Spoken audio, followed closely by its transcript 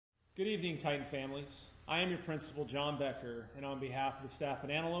Good evening, Titan families. I am your principal, John Becker, and on behalf of the staff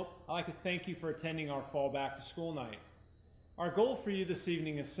at Antelope, I'd like to thank you for attending our fall back to school night. Our goal for you this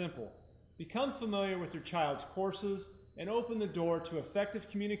evening is simple. Become familiar with your child's courses and open the door to effective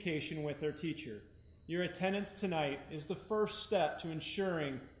communication with their teacher. Your attendance tonight is the first step to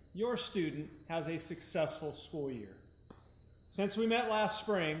ensuring your student has a successful school year. Since we met last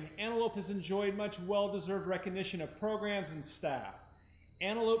spring, Antelope has enjoyed much well-deserved recognition of programs and staff.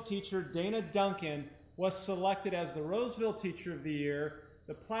 Antelope teacher Dana Duncan was selected as the Roseville Teacher of the Year,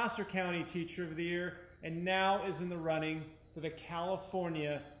 the Placer County Teacher of the Year, and now is in the running for the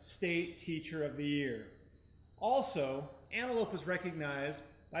California State Teacher of the Year. Also, Antelope was recognized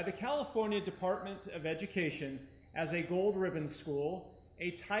by the California Department of Education as a Gold Ribbon School, a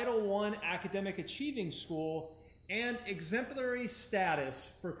Title I Academic Achieving School, and exemplary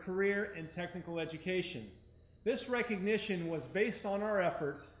status for career and technical education. This recognition was based on our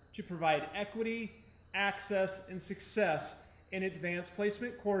efforts to provide equity, access, and success in advanced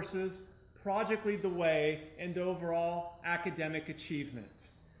placement courses, Project Lead the Way, and overall academic achievement.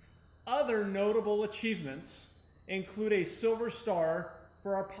 Other notable achievements include a Silver Star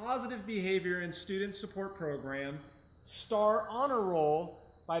for our Positive Behavior and Student Support Program, Star Honor Roll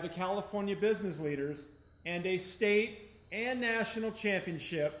by the California Business Leaders, and a state and national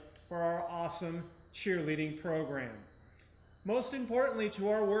championship for our awesome cheerleading program. Most importantly to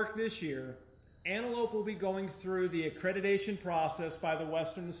our work this year, Antelope will be going through the accreditation process by the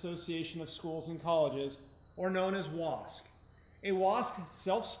Western Association of Schools and Colleges, or known as WASC. A WASC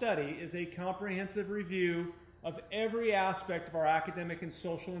self-study is a comprehensive review of every aspect of our academic and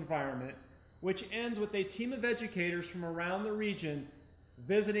social environment, which ends with a team of educators from around the region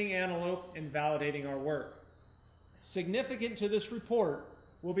visiting Antelope and validating our work. Significant to this report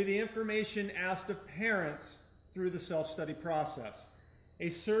will be the information asked of parents through the self-study process. A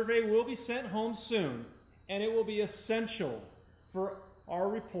survey will be sent home soon, and it will be essential for our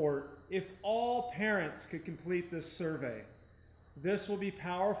report if all parents could complete this survey. This will be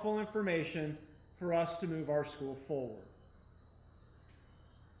powerful information for us to move our school forward.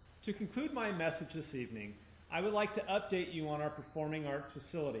 To conclude my message this evening, I would like to update you on our performing arts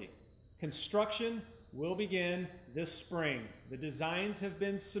facility. Construction will begin this spring. The designs have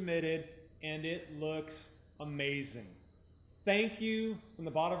been submitted and it looks amazing. Thank you from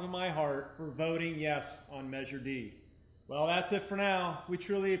the bottom of my heart for voting yes on Measure D. Well, that's it for now. We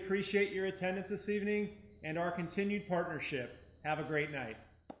truly appreciate your attendance this evening and our continued partnership. Have a great night.